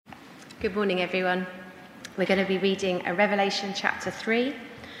Good morning, everyone. We're going to be reading a Revelation chapter 3,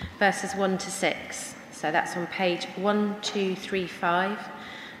 verses 1 to 6. So that's on page 1235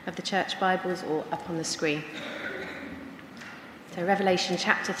 of the Church Bibles or up on the screen. So Revelation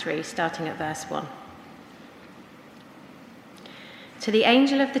chapter 3, starting at verse 1. To the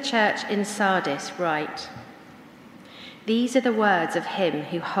angel of the church in Sardis write, "These are the words of him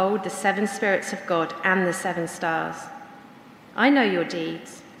who holds the 7 spirits of God and the 7 stars. I know your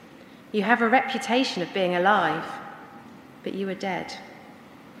deeds. You have a reputation of being alive, but you are dead.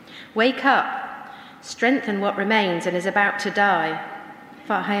 Wake up, strengthen what remains and is about to die,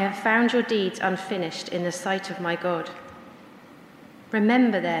 for I have found your deeds unfinished in the sight of my God.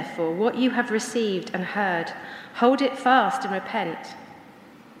 Remember, therefore, what you have received and heard. Hold it fast and repent.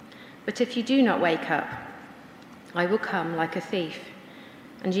 But if you do not wake up, I will come like a thief,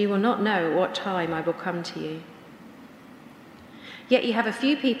 and you will not know at what time I will come to you. Yet you have a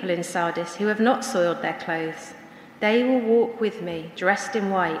few people in Sardis who have not soiled their clothes. They will walk with me, dressed in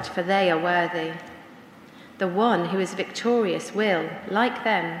white, for they are worthy. The one who is victorious will, like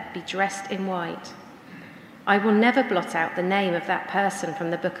them, be dressed in white. I will never blot out the name of that person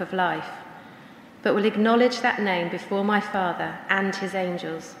from the book of life, but will acknowledge that name before my Father and his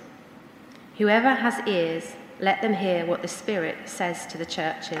angels. Whoever has ears, let them hear what the Spirit says to the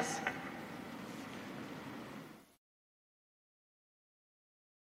churches."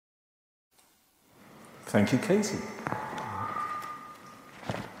 Thank you, Casey.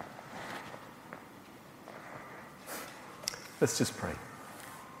 Let's just pray.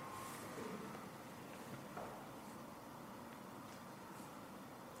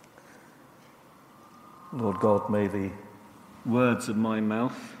 Lord God, may the words of my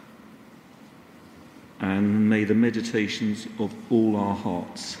mouth and may the meditations of all our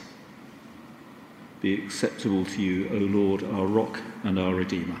hearts be acceptable to you, O Lord, our rock and our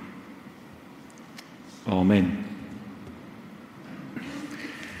Redeemer. Amen.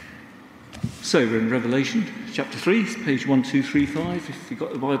 So we're in Revelation chapter 3, page 1235. If you've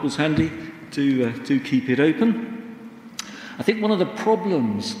got the Bibles handy, do keep it open. I think one of the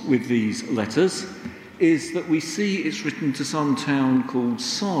problems with these letters is that we see it's written to some town called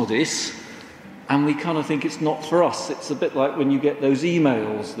Sardis, and we kind of think it's not for us. It's a bit like when you get those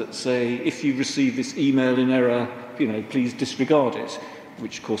emails that say, if you receive this email in error, please disregard it,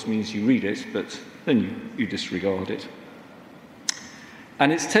 which of course means you read it, but then you disregard it.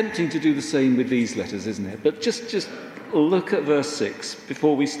 And it's tempting to do the same with these letters, isn't it? But just look at verse 6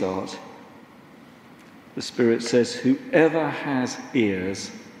 before we start. The Spirit says, "Whoever has ears,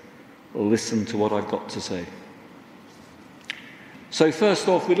 listen to what I've got to say." So first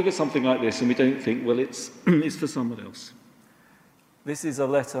off, we look at something like this and we don't think, well, it's for someone else. This is a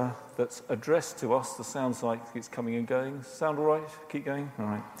letter that's addressed to us. That sounds like it's coming and going. Sound all right? Keep going? All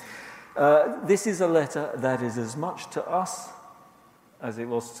right. This is a letter that is as much to us as it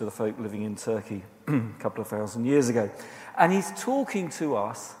was to the folk living in Turkey a couple of thousand years ago. And he's talking to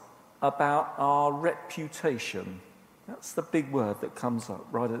us about our reputation. That's the big word that comes up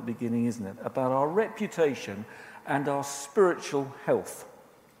right at the beginning, isn't it? About our reputation and our spiritual health.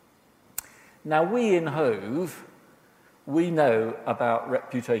 Now, we in Hove, we know about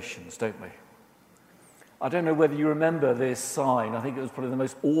reputations, don't we? I don't know whether you remember this sign. I think it was probably the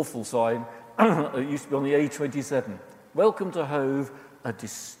most awful sign. It used to be on the A27. "Welcome to Hove, a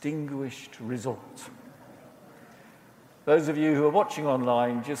distinguished resort." Those of you who are watching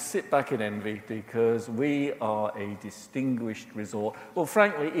online, just sit back in envy because we are a distinguished resort. Well,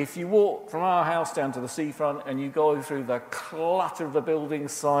 frankly, if you walk from our house down to the seafront and you go through the clutter of the building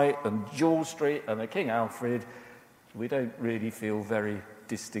site and George Street and the King Alfred, we don't really feel very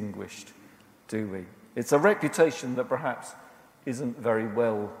distinguished, do we? It's a reputation that perhaps isn't very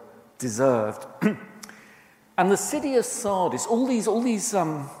well deserved. And the city of Sardis, all these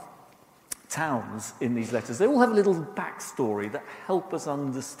towns in these letters, they all have a little backstory that help us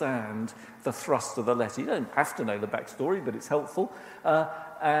understand the thrust of the letter. You don't have to know the backstory, but it's helpful.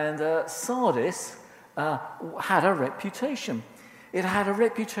 Sardis had a reputation. It had a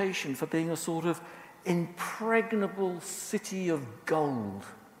reputation for being a sort of impregnable city of gold.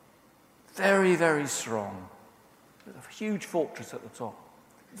 Very, very strong. With a huge fortress at the top.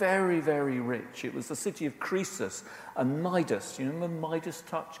 Very, very rich. It was the city of Croesus and Midas. You remember Midas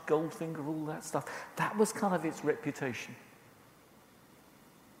touch, Goldfinger, all that stuff? That was kind of its reputation.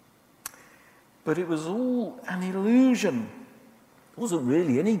 But it was all an illusion. There wasn't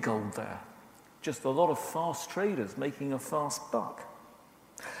really any gold there. Just a lot of fast traders making a fast buck.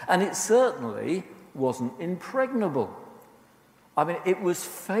 And it certainly wasn't impregnable. I mean, it was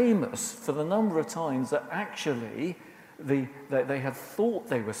famous for the number of times that actually They had thought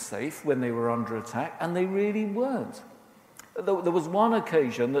they were safe when they were under attack, and they really weren't. There was one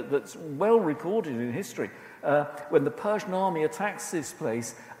occasion that's well recorded in history when the Persian army attacks this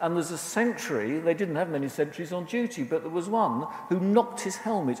place, and there's a sentry. They didn't have many sentries on duty, but there was one who knocked his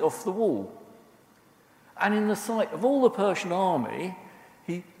helmet off the wall. And in the sight of all the Persian army,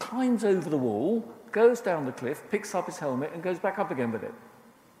 he climbs over the wall, goes down the cliff, picks up his helmet, and goes back up again with it.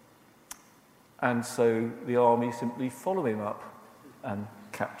 And so the army simply follow him up and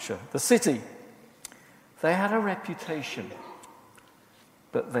capture the city. They had a reputation,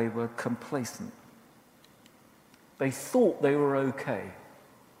 but they were complacent. They thought they were okay,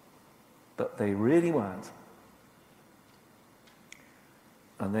 but they really weren't.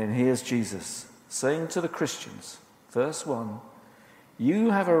 And then here's Jesus saying to the Christians, verse 1, you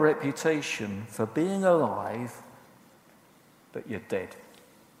have a reputation for being alive, but you're dead.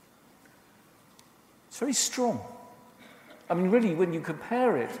 It's very strong. I mean, really, when you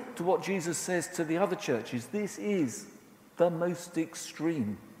compare it to what Jesus says to the other churches, this is the most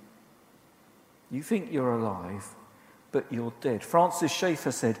extreme. You think you're alive, but you're dead. Francis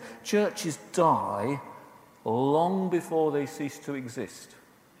Schaeffer said, churches die long before they cease to exist.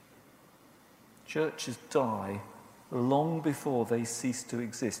 Churches die long before they cease to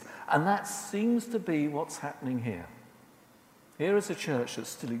exist. And that seems to be what's happening here. Here is a church that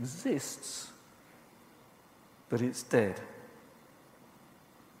still exists, but it's dead.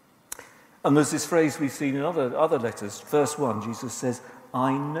 And there's this phrase we've seen in other letters. Verse 1, Jesus says,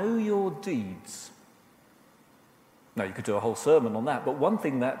 I know your deeds. Now, you could do a whole sermon on that, but one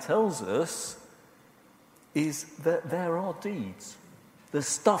thing that tells us is that there are deeds. There's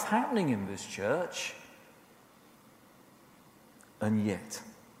stuff happening in this church, and yet.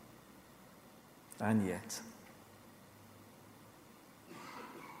 And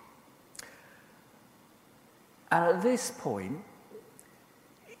at this point,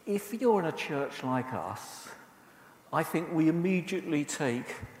 if you're in a church like us, I think we immediately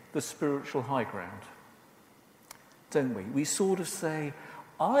take the spiritual high ground, don't we? We sort of say,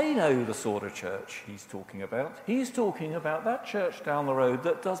 I know the sort of church he's talking about. He's talking about that church down the road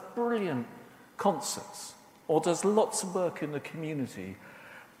that does brilliant concerts or does lots of work in the community,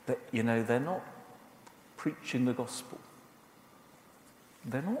 but, they're not preaching the gospel.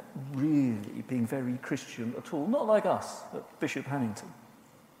 They're not really being very Christian at all, not like us at Bishop Hannington.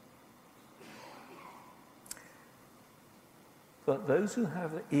 But those who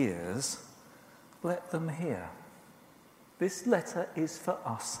have ears, let them hear. This letter is for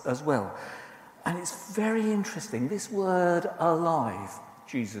us as well. And it's very interesting. This word alive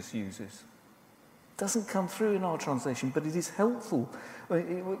Jesus uses. Doesn't come through in our translation, but it is helpful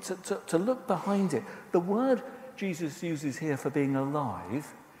to look behind it. The word Jesus uses here for being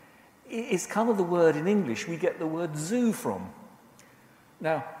alive is kind of the word in English we get the word zoo from.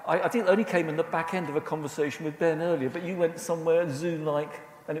 Now, I think it only came in the back end of a conversation with Ben earlier, but you went somewhere zoo-like,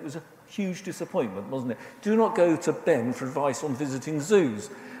 and it was a huge disappointment, wasn't it? Do not go to Ben for advice on visiting zoos.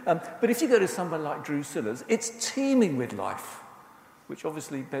 But if you go to somewhere like Drusilla's, it's teeming with life, which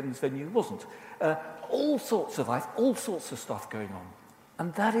obviously Ben's venue wasn't. All sorts of life, all sorts of stuff going on.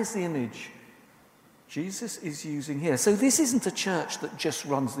 And that is the image Jesus is using here. So this isn't a church that just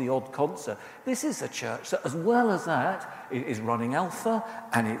runs the odd concert. This is a church that, as well as that, is running Alpha,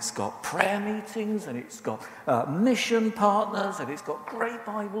 and it's got prayer meetings, and it's got mission partners, and it's got great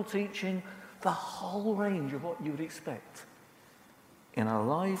Bible teaching, the whole range of what you would expect in a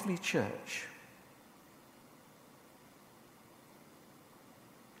lively church.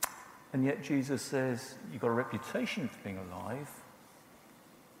 And yet Jesus says, you've got a reputation for being alive,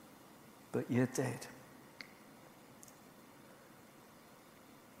 but you're dead.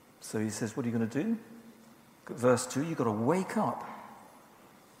 So he says, what are you going to do? Verse 2, you've got to wake up.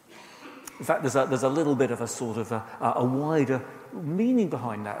 In fact, there's a little bit of a sort of a wider meaning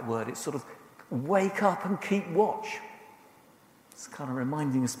behind that word. It's sort of wake up and keep watch. It's kind of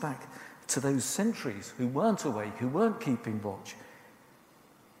reminding us back to those sentries who weren't awake, who weren't keeping watch.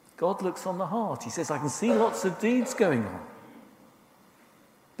 God looks on the heart. He says, I can see lots of deeds going on,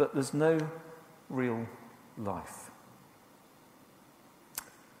 but there's no real life.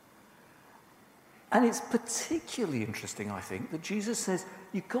 And it's particularly interesting, I think, that Jesus says,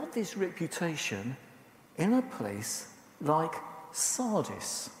 you've got this reputation in a place like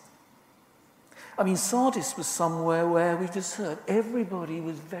Sardis. I mean, Sardis was somewhere where we just heard everybody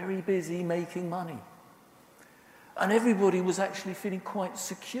was very busy making money. And everybody was actually feeling quite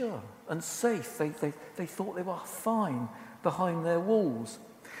secure and safe. They thought they were fine behind their walls.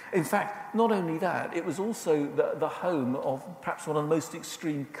 In fact, not only that, it was also the home of perhaps one of the most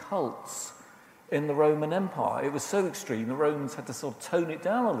extreme cults in the Roman Empire. It was so extreme, the Romans had to sort of tone it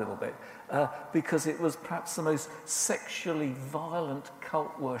down a little bit because it was perhaps the most sexually violent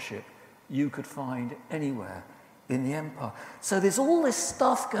cult worship you could find anywhere in the empire. So there's all this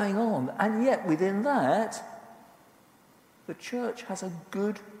stuff going on, and yet within that, the church has a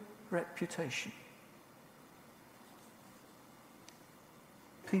good reputation.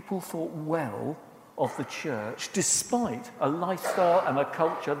 People thought well of the church despite a lifestyle and a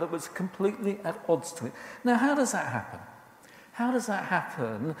culture that was completely at odds to it. Now, how does that happen? How does that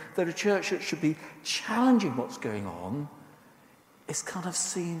happen that a church that should be challenging what's going on is kind of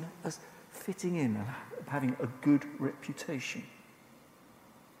seen as fitting in and having a good reputation?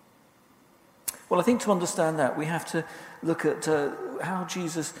 Well, I think to understand that, we have to look at how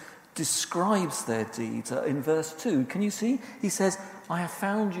Jesus describes their deeds in verse 2. Can you see? He says, "I have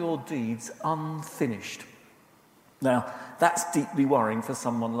found your deeds unfinished." Now, that's deeply worrying for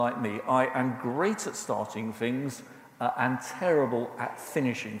someone like me. I am great at starting things and terrible at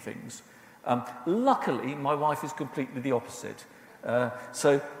finishing things. Luckily, my wife is completely the opposite.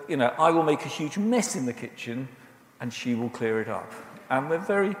 So, I will make a huge mess in the kitchen and she will clear it up. And we're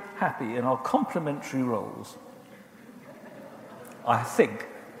very happy in our complementary roles. I think.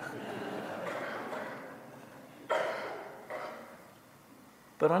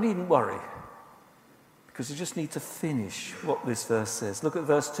 But I needn't worry, because you just need to finish what this verse says. Look at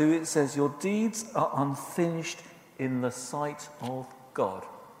verse 2. It says, "Your deeds are unfinished in the sight of God."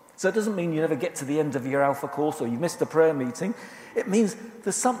 So it doesn't mean you never get to the end of your Alpha course or you missed a prayer meeting. It means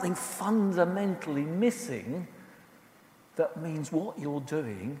there's something fundamentally missing that means what you're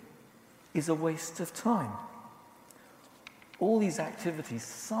doing is a waste of time. All these activities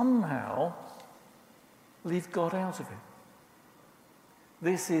somehow leave God out of it.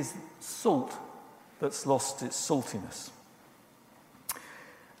 This is salt that's lost its saltiness.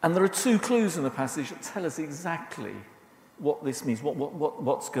 And there are two clues in the passage that tell us exactly what this means,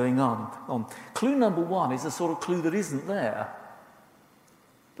 what's going on. Clue number one is a sort of clue that isn't there.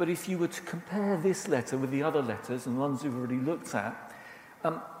 But if you were to compare this letter with the other letters and the ones we've already looked at,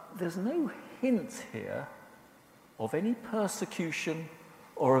 there's no hint here of any persecution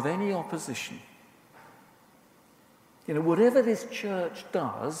or of any opposition. Whatever this church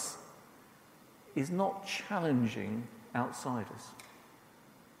does is not challenging outsiders.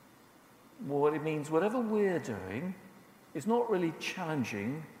 What it means, whatever we're doing is not really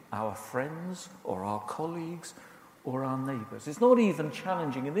challenging our friends or our colleagues or our neighbours. It's not even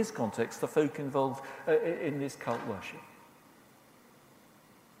challenging, in this context, the folk involved in this cult worship.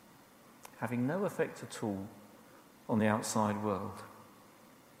 Having no effect at all on the outside world.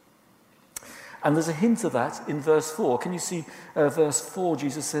 And there's a hint of that in verse 4. Can you see verse 4?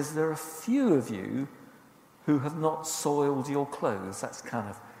 Jesus says, "There are few of you who have not soiled your clothes." That's kind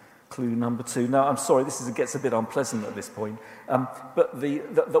of clue number 2. Now, I'm sorry, gets a bit unpleasant at this point. But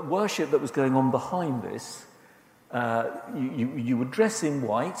the worship that was going on behind this, you would dress in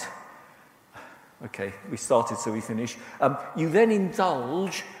white. Okay, we started, so we finish. You then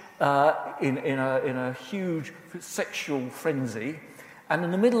indulge in a huge sexual frenzy. And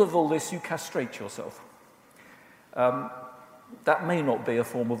in the middle of all this, you castrate yourself. That may not be a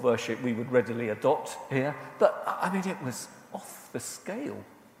form of worship we would readily adopt here, but it was off the scale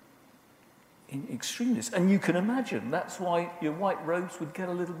in extremeness. And you can imagine that's why your white robes would get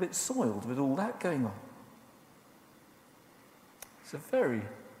a little bit soiled with all that going on. It's a very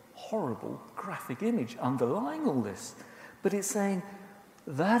horrible, graphic image underlying all this. But it's saying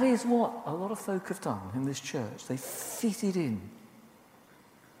that is what a lot of folk have done in this church. They fit it in.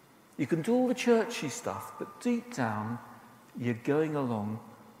 You can do all the churchy stuff, but deep down, you're going along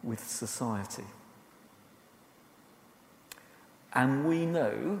with society. And we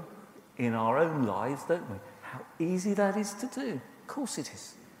know in our own lives, don't we, how easy that is to do. Of course it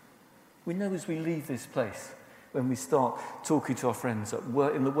is. We know as we leave this place, when we start talking to our friends at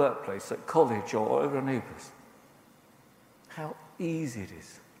work, in the workplace, at college, or our neighbours, how easy it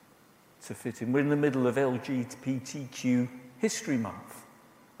is to fit in. We're in the middle of LGBTQ History Month.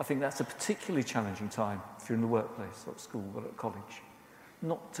 I think that's a particularly challenging time if you're in the workplace, or at school, or at college,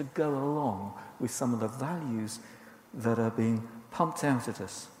 not to go along with some of the values that are being pumped out at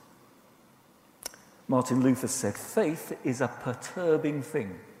us. Martin Luther said, "Faith is a perturbing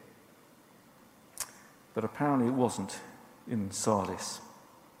thing." But apparently it wasn't in Sardis.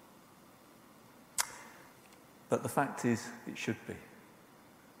 But the fact is, it should be.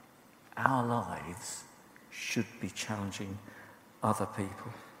 Our lives should be challenging other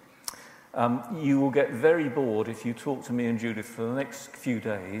people. You will get very bored if you talk to me and Judith for the next few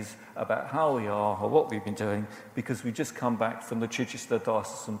days about how we are or what we've been doing, because we just come back from the Chichester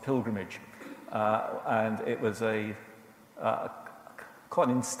Diocesan pilgrimage. and it was a quite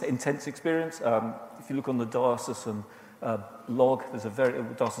an intense experience. If you look on the diocesan blog,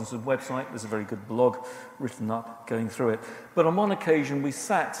 diocesan website, there's a very good blog written up going through it. But on one occasion, we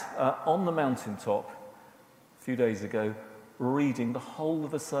sat on the mountaintop a few days ago, reading the whole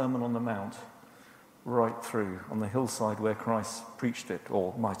of the Sermon on the Mount right through on the hillside where Christ preached it,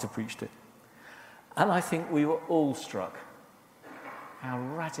 or might have preached it. And I think we were all struck how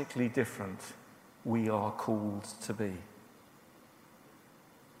radically different we are called to be.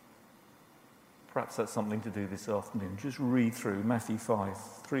 Perhaps that's something to do this afternoon. Just read through Matthew 5,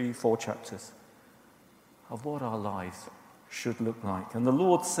 3-4 chapters of what our lives should look like. And the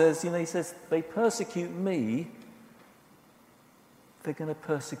Lord says, he says, they persecute me, they're going to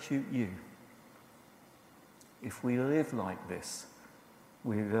persecute you. If we live like this,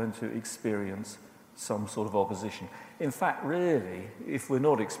 we're going to experience some sort of opposition. In fact, really, if we're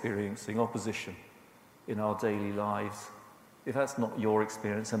not experiencing opposition in our daily lives, if that's not your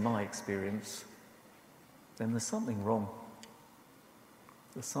experience and my experience, then there's something wrong.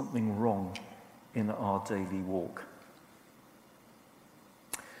 There's something wrong in our daily walk.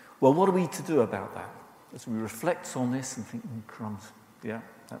 Well, what are we to do about that? As we reflect on this and think, crumbs, yeah,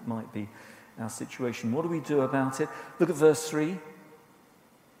 that might be our situation. What do we do about it? Look at verse 3.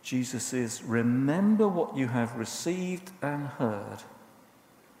 Jesus says, remember what you have received and heard.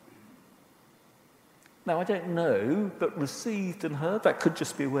 Now, I don't know, but received and heard, that could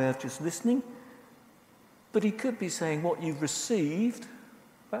just be a way of just listening. But he could be saying what you've received,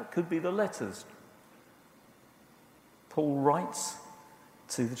 that could be the letters. Paul writes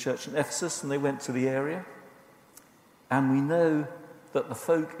to the church in Ephesus, and they went to the area. And we know that the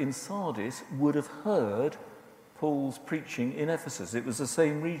folk in Sardis would have heard Paul's preaching in Ephesus. It was the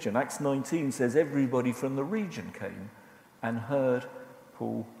same region. Acts 19 says everybody from the region came and heard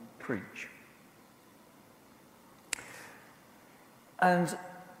Paul preach. And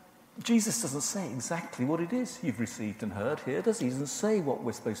Jesus doesn't say exactly what it is you've received and heard here, does he? He doesn't say what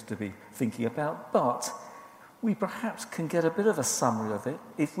we're supposed to be thinking about, but we perhaps can get a bit of a summary of it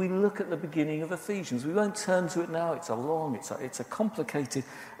if we look at the beginning of Ephesians. We won't turn to it now, it's a complicated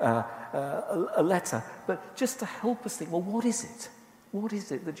a letter, but just to help us think, well, what is it? What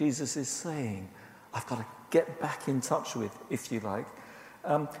is it that Jesus is saying? I've got to get back in touch with, if you like.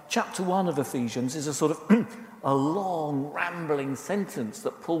 Chapter 1 of Ephesians is a sort of a long, rambling sentence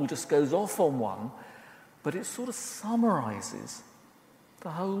that Paul just goes off on one, but it sort of summarises the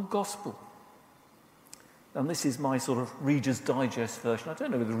whole gospel. And this is my sort of Reader's Digest version. I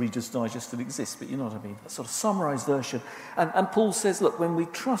don't know whether Reader's Digest still exists, but you know what I mean, a sort of summarised version. And Paul says, look, when we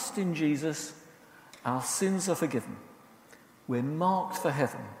trust in Jesus, our sins are forgiven. We're marked for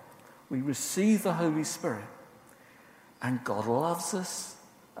heaven. We receive the Holy Spirit. And God loves us,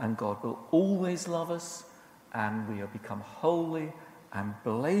 and God will always love us, and we have become holy and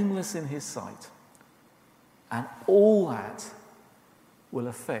blameless in his sight. And all that will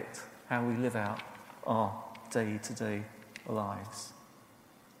affect how we live out our day-to-day lives.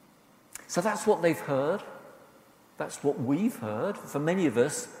 So that's what they've heard. That's what we've heard. For many of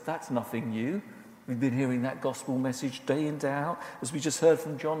us, that's nothing new. We've been hearing that gospel message day in, day out, as we just heard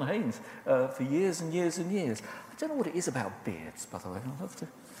from John Haynes, for years and years and years. I don't know what it is about beards, by the way. I'll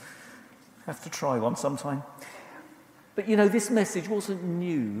have to try one sometime. But this message wasn't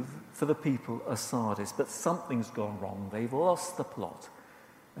new for the people of Sardis, but something's gone wrong. They've lost the plot.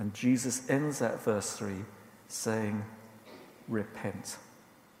 And Jesus ends that verse 3 saying, repent.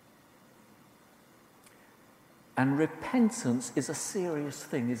 And repentance is a serious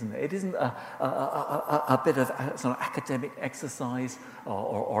thing, isn't it? It isn't a bit of sort of academic exercise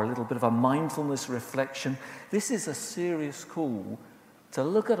or a little bit of a mindfulness reflection. This is a serious call to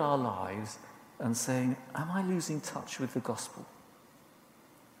look at our lives and saying, am I losing touch with the gospel?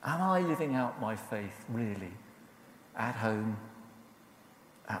 Am I living out my faith really at home,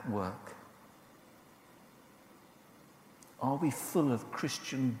 at work? Are we full of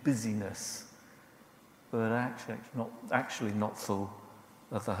Christian busyness, but actually not full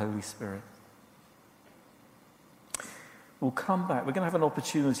of the Holy Spirit? We'll come back. We're going to have an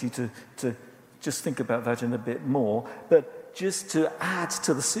opportunity to just think about that in a bit more. But just to add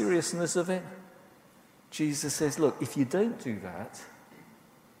to the seriousness of it, Jesus says, look, if you don't do that,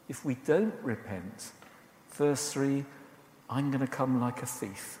 if we don't repent, verse 3, I'm going to come like a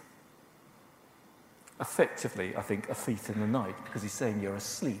thief. Effectively, I think, a thief in the night, because he's saying you're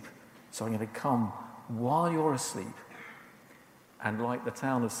asleep. So I'm going to come while you're asleep. And like the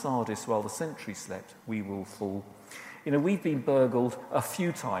town of Sardis, while the sentry slept, we will fall You know, we've been burgled a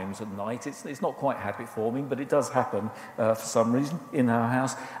few times at night. It's not quite habit-forming, but it does happen for some reason in our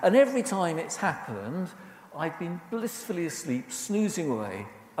house. And every time it's happened, I've been blissfully asleep, snoozing away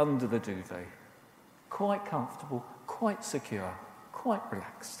under the duvet. Quite comfortable, quite secure, quite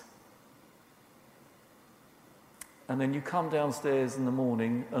relaxed. And then you come downstairs in the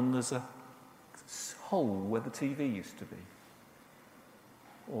morning and there's a hole where the TV used to be.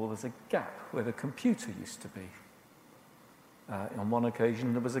 Or there's a gap where the computer used to be. On one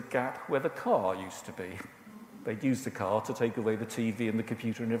occasion, there was a gap where the car used to be. They'd used the car to take away the TV and the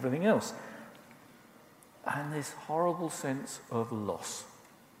computer and everything else. And this horrible sense of loss.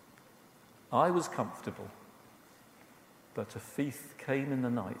 I was comfortable, but a thief came in the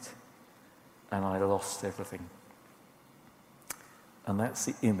night and I lost everything. And that's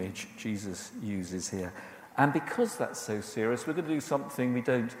the image Jesus uses here. And because that's so serious, we're going to do something we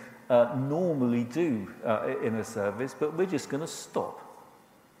don't normally do in a service, but we're just going to stop.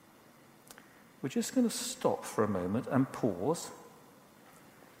 We're just going to stop for a moment and pause,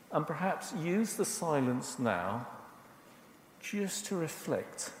 and perhaps use the silence now just to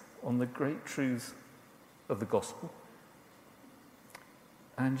reflect on the great truth of the gospel,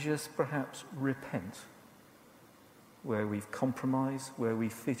 and just perhaps repent where we've compromised, where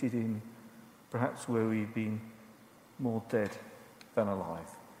we've fitted in, perhaps where we've been more dead than alive.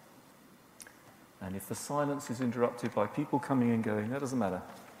 And if the silence is interrupted by people coming and going, that doesn't matter.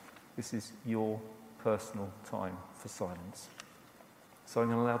 This is your personal time for silence. So I'm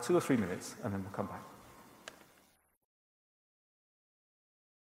going to allow 2 or 3 minutes and then we'll come back.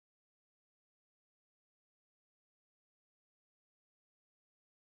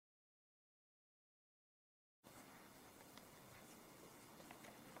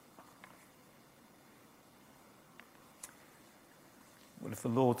 Well, if the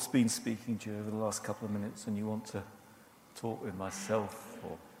Lord's been speaking to you over the last couple of minutes and you want to talk with myself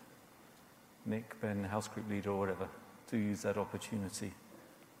or Nick, Ben, house group leader or whatever, do use that opportunity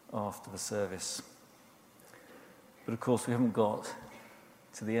after the service. But of course we haven't got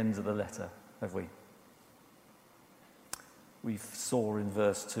to the end of the letter, have we? We saw in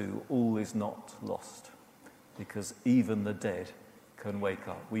verse 2, all is not lost, because even the dead can wake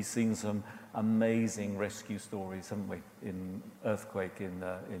up. We've seen some amazing rescue stories, haven't we, in earthquake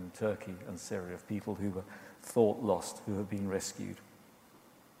in Turkey and Syria, of people who were thought lost, who have been rescued.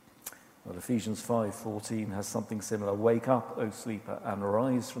 Well, Ephesians 5:14 has something similar. Wake up, O sleeper, and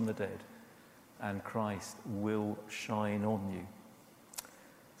arise from the dead, and Christ will shine on you.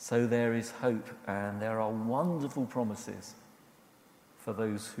 So there is hope, and there are wonderful promises for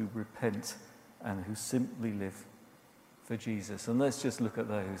those who repent and who simply live for Jesus. And let's just look at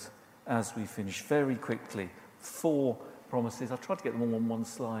those as we finish very quickly. 4 promises. I'll try to get them all on one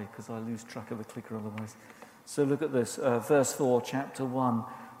slide because I lose track of the clicker otherwise. So look at this. Verse 4, chapter 1.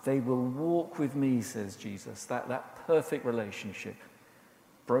 They will walk with me, says Jesus. That perfect relationship,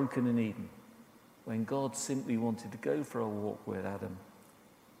 broken in Eden, when God simply wanted to go for a walk with Adam,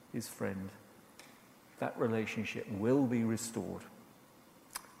 his friend. That relationship will be restored.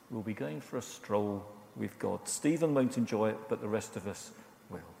 We'll be going for a stroll with God. Stephen won't enjoy it, but the rest of us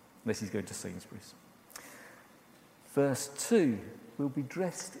will, unless he's going to Sainsbury's. Verse 2, we'll be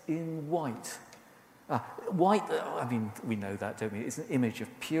dressed in white. White, I mean, we know that, don't we? It's an image of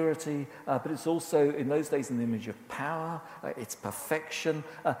purity, but it's also, in those days, an image of power. It's perfection.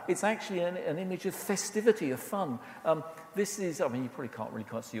 It's actually an image of festivity, of fun. This is, I mean, you probably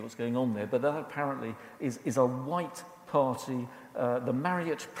can't see what's going on there, but that apparently is a white party, the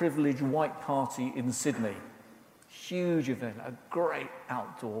Marriott Privilege White Party in Sydney. Huge event, a great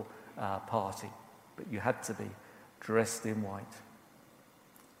outdoor party, but you had to be dressed in white.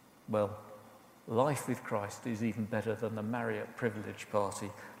 Well, life with Christ is even better than the Marriott Privilege Party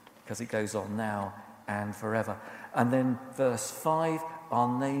because it goes on now and forever. And then verse 5,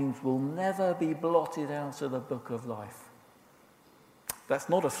 our names will never be blotted out of the book of life. That's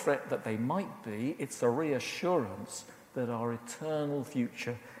not a threat that they might be, it's a reassurance that our eternal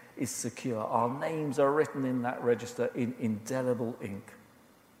future is secure. Our names are written in that register in indelible ink.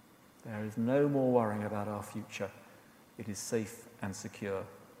 There is no more worrying about our future. It is safe and secure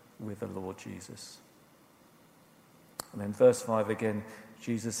with the Lord Jesus. And then verse 5 again,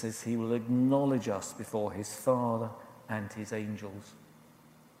 Jesus says he will acknowledge us before his Father and his angels.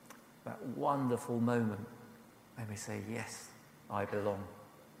 That wonderful moment when we say, yes, I belong.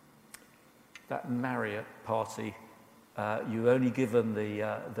 That Marriott party, you're only given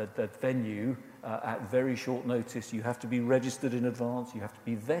the venue at very short notice. You have to be registered in advance, you have to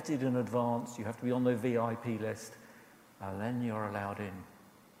be vetted in advance, you have to be on the VIP list, and then you're allowed in.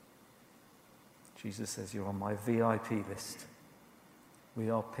 Jesus says, you're on my VIP list. We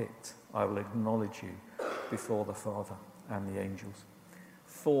are picked. I will acknowledge you before the Father and the angels.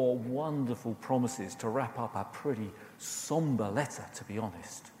 4 wonderful promises to wrap up a pretty somber letter, to be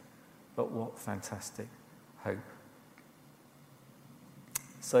honest. But what fantastic hope.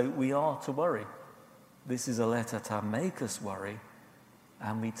 So we are to worry. This is a letter to make us worry,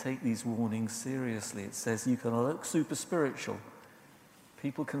 and we take these warnings seriously. It says you can look super spiritual.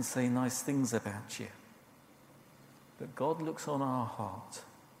 People can say nice things about you. But God looks on our heart.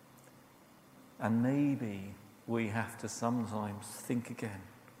 And maybe we have to sometimes think again.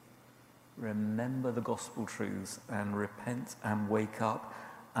 Remember the gospel truths and repent and wake up.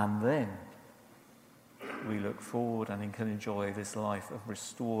 And then we look forward and can enjoy this life of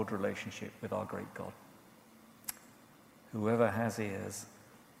restored relationship with our great God. Whoever has ears,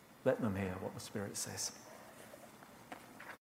 let them hear what the Spirit says.